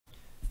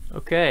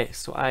Okay,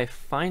 so I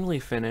finally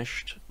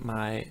finished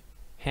my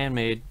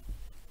handmade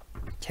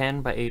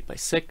 10 by 8 by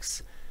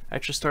 6. I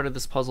actually started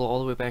this puzzle all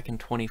the way back in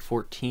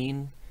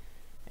 2014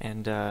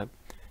 and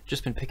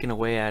just been picking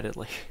away at it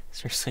like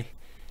seriously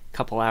a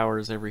couple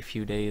hours every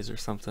few days or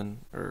something,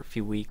 or a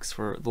few weeks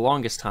for the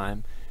longest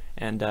time,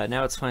 and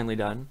now it's finally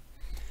done.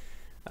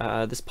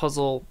 This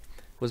puzzle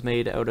was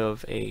made out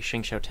of a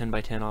Shapeshifter 10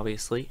 by 10,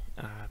 obviously.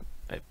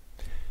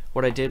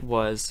 What I did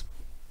was,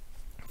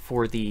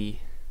 for the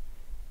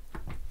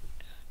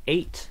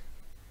 8,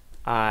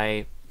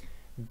 I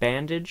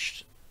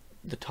bandaged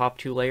the top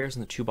 2 layers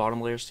and the 2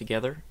 bottom layers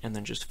together, and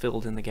then just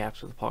filled in the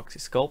gaps with epoxy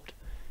sculpt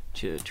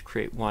to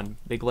create one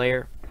big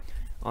layer.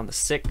 On the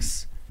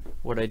 6,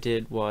 what I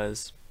did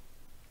was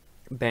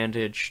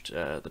bandaged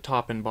the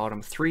top and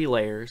bottom 3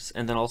 layers,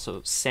 and then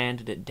also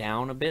sanded it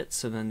down a bit,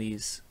 so then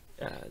these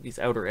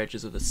outer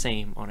edges are the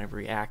same on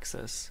every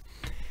axis.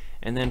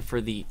 And then for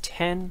the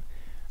 10,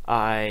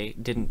 I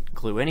didn't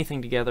glue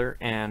anything together,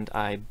 and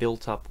I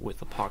built up with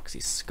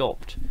epoxy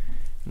sculpt.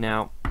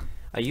 Now,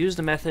 I used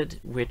a method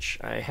which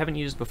I haven't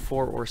used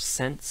before or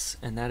since,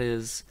 and that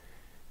is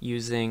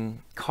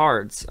using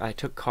cards. I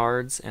took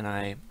cards and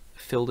I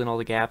filled in all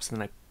the gaps, and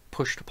then I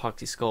pushed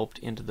epoxy sculpt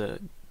into the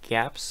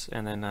gaps,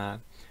 and then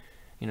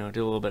did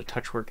a little bit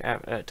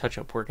of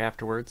touch-up work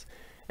afterwards.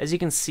 As you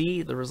can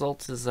see, the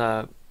result is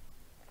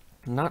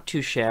not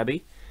too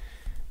shabby.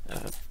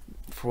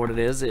 For what it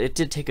is. It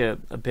did take a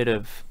bit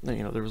of,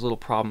 there was little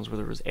problems where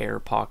there was air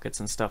pockets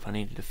and stuff. I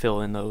needed to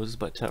fill in those,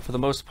 but for the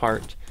most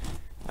part,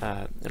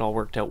 it all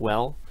worked out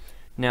well.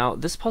 Now,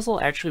 this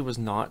puzzle actually was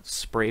not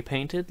spray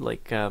painted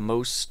like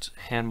most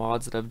hand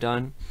mods that I've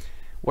done.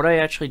 What I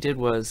actually did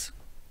was,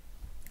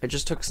 I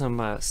just took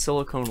some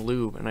silicone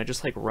lube and I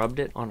just like rubbed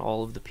it on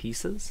all of the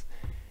pieces.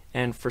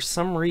 And for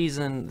some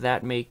reason,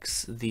 that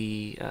makes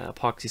the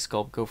epoxy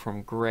sculpt go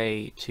from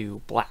gray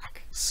to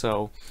black.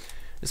 So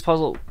this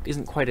puzzle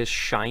isn't quite as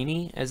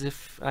shiny as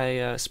if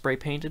I spray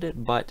painted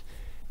it, but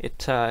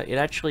it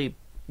actually,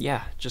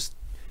 yeah, just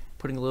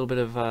putting a little bit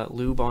of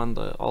lube on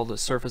all the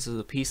surfaces of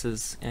the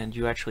pieces, and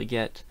you actually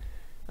get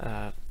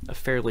a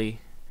fairly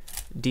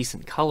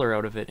decent color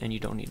out of it, and you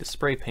don't need to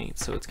spray paint.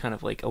 So it's kind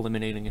of like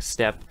eliminating a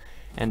step.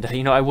 And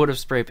I would have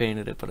spray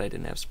painted it, but I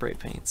didn't have spray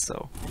paint.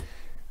 So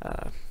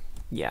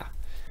yeah,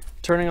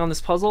 turning on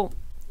this puzzle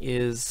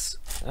is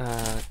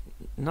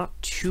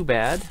not too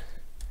bad.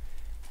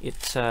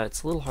 It's a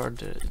little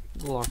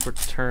awkward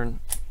to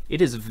turn.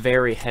 It is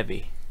very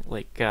heavy,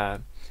 like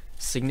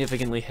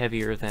significantly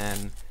heavier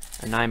than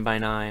a 9 by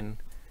 9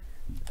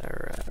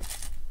 or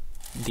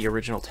the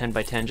original 10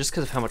 by 10, just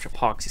because of how much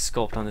epoxy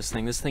sculpt on this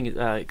thing. This thing,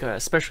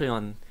 especially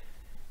on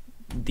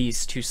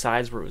these 2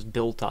 sides where it was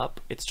built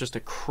up, it's just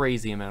a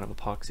crazy amount of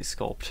epoxy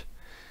sculpt.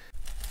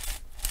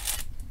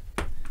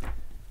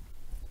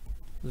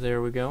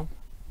 There we go.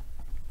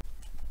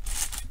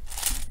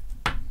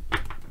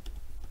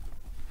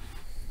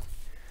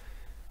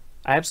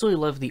 I absolutely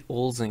love the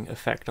Olsing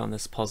effect on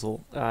this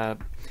puzzle.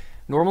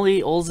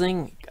 Normally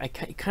Olsing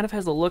it kind of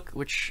has a look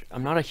which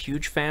I'm not a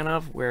huge fan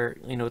of, where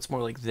it's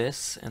more like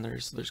this, and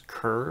there's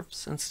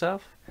curves and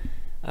stuff,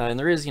 and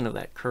there is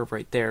that curve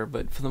right there.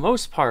 But for the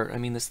most part, I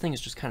mean, this thing is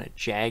just kind of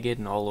jagged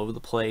and all over the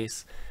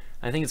place.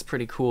 I think it's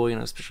pretty cool,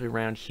 especially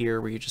around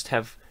here where you just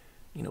have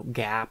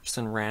gaps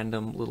and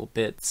random little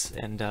bits,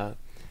 and the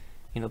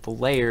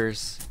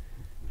layers,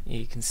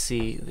 you can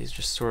see these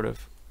just sort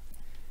of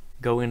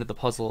go into the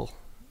puzzle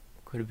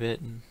quite a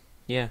bit, and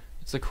yeah,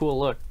 it's a cool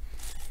look.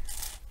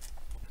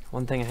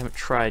 One thing I haven't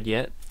tried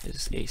yet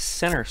is a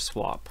center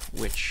swap,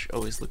 which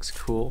always looks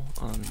cool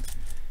on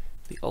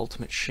the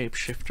ultimate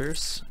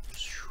shapeshifters.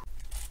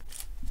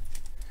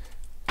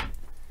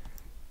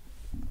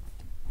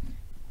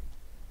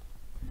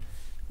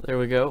 There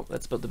we go.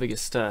 That's about the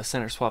biggest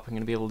center swap I'm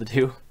going to be able to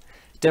do.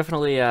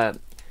 Definitely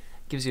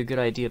gives you a good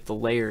idea of the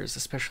layers,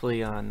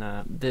 especially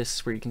on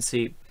this, where you can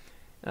see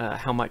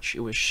how much it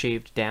was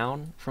shaved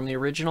down from the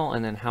original,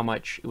 and then how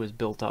much it was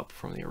built up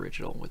from the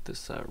original, with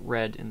this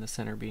red in the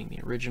center being the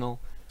original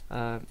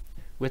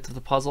width of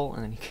the puzzle,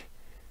 and then you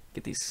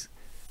get these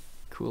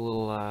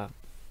cool little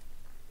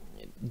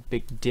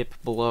big dip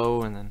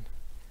below, and then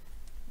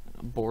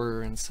a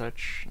border and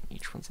such.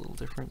 Each one's a little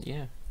different,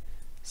 yeah.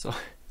 So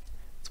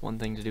it's one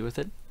thing to do with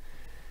it.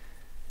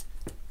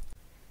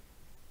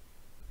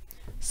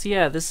 So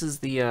yeah, this is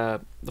the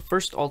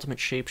first ultimate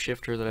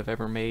shapeshifter that I've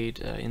ever made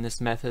in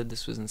this method.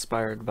 This was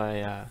inspired by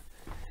a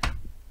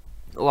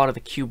lot of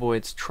the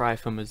cuboids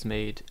Trifum has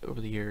made over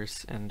the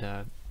years, and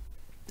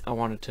I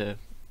wanted to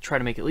try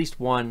to make at least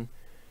one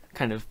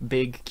kind of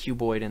big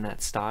cuboid in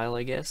that style,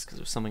 I guess, because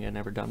it was something I'd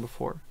never done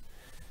before.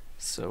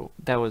 So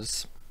that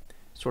was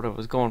sort of what I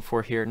was going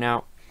for here.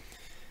 Now,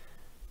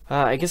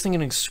 I guess I'm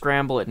going to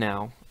scramble it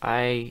now.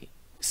 I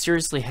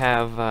seriously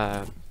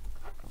have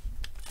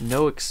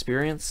no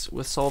experience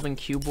with solving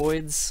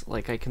cuboids.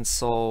 Like, I can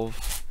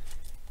solve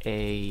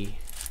a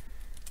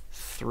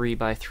 3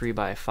 by 3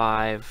 by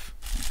 5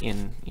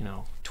 in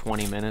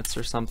 20 minutes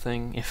or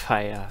something if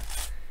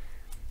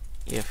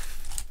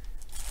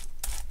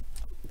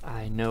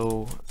I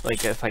know,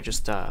 like, if I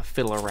just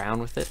fiddle around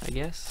with it, I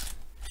guess.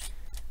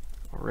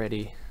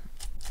 Already.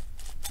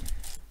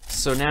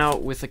 So now,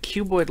 with a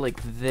cuboid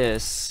like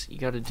this, you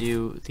gotta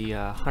do the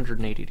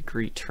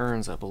 180-degree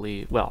turns, I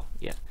believe. Well,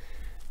 yeah,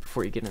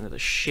 before you get into the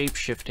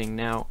shape-shifting.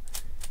 Now,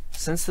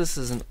 since this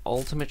is an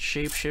ultimate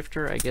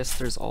shapeshifter, I guess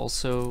there's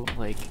also,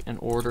 like, an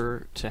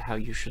order to how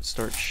you should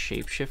start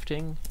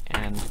shape-shifting,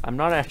 and I'm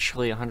not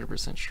actually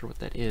 100% sure what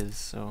that is,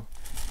 so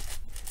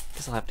I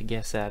guess I'll have to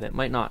guess at it.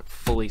 Might not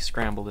fully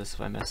scramble this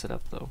if I mess it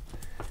up, though.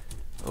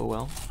 Oh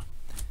well.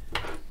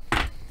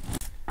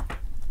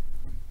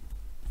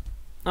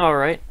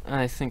 Alright,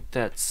 I think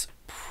that's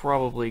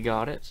probably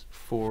got it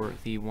for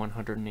the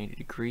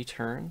 180-degree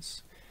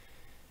turns.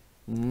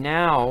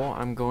 Now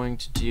I'm going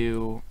to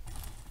do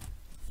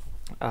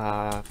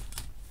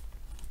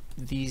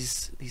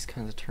these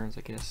kinds of turns,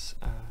 I guess.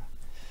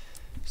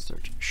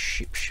 Start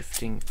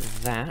shape-shifting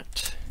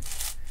that.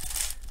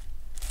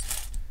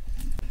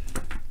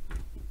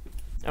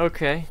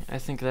 Okay, I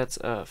think that's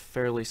a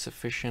fairly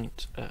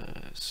sufficient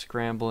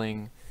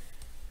scrambling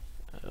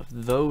of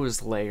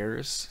those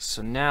layers.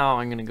 So now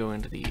I'm going to go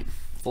into the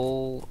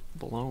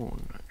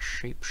full-blown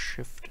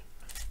shape-shift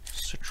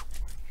situation.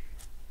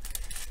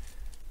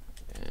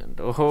 And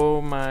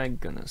oh my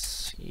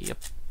goodness, yep.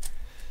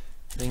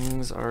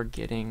 Things are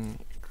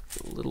getting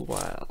a little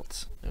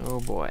wild. Oh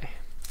boy.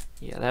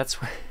 Yeah, that's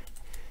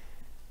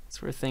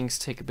where things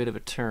take a bit of a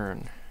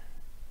turn.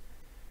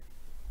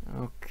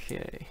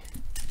 Okay.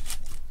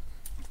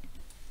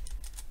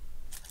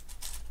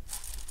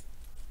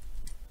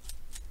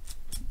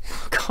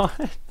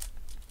 God.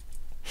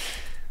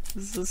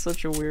 This is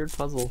such a weird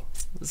puzzle.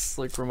 This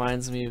like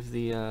reminds me of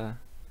the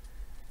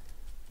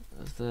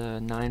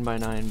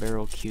 9x9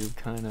 barrel cube,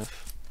 kind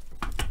of.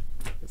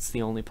 It's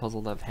the only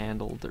puzzle that I've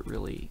handled that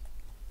really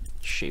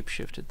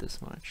shape-shifted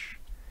this much.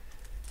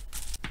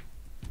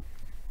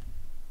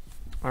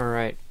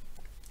 Alright.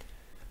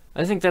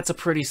 I think that's a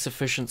pretty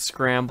sufficient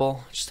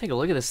scramble. Just take a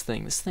look at this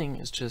thing. This thing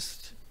is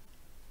just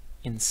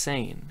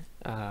insane.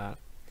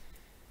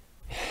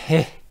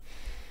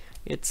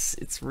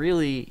 It's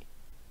really,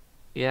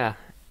 yeah,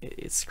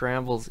 it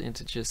scrambles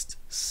into just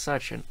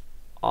such an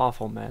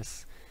awful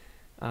mess.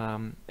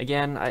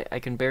 Again, I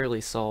can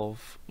barely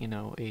solve, you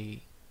know,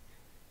 a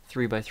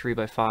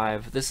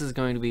 3x3x5. This is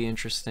going to be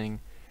interesting.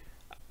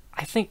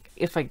 I think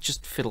if I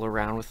just fiddle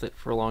around with it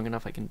for long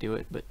enough, I can do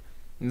it. But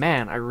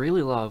man, I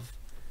really love,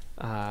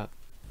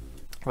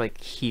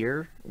 like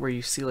here, where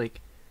you see like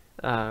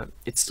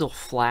it's still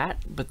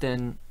flat, but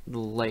then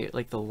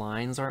the the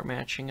lines aren't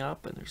matching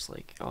up, and there's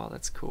like, oh,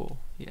 that's cool.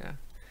 Yeah,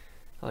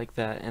 I like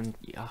that. And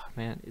yeah,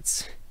 man,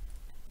 it's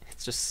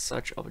just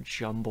such a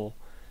jumble.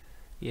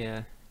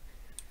 Yeah.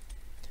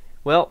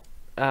 Well,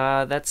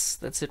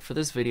 that's it for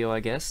this video, I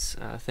guess.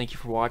 Thank you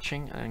for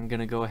watching. I'm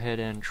gonna go ahead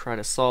and try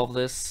to solve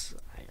this.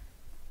 I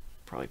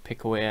probably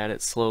pick away at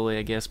it slowly,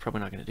 I guess.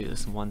 Probably not gonna do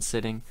this in one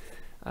sitting.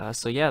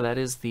 So yeah, that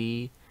is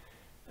the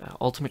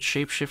Ultimate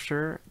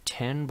Shapeshifter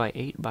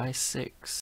 10x8x6.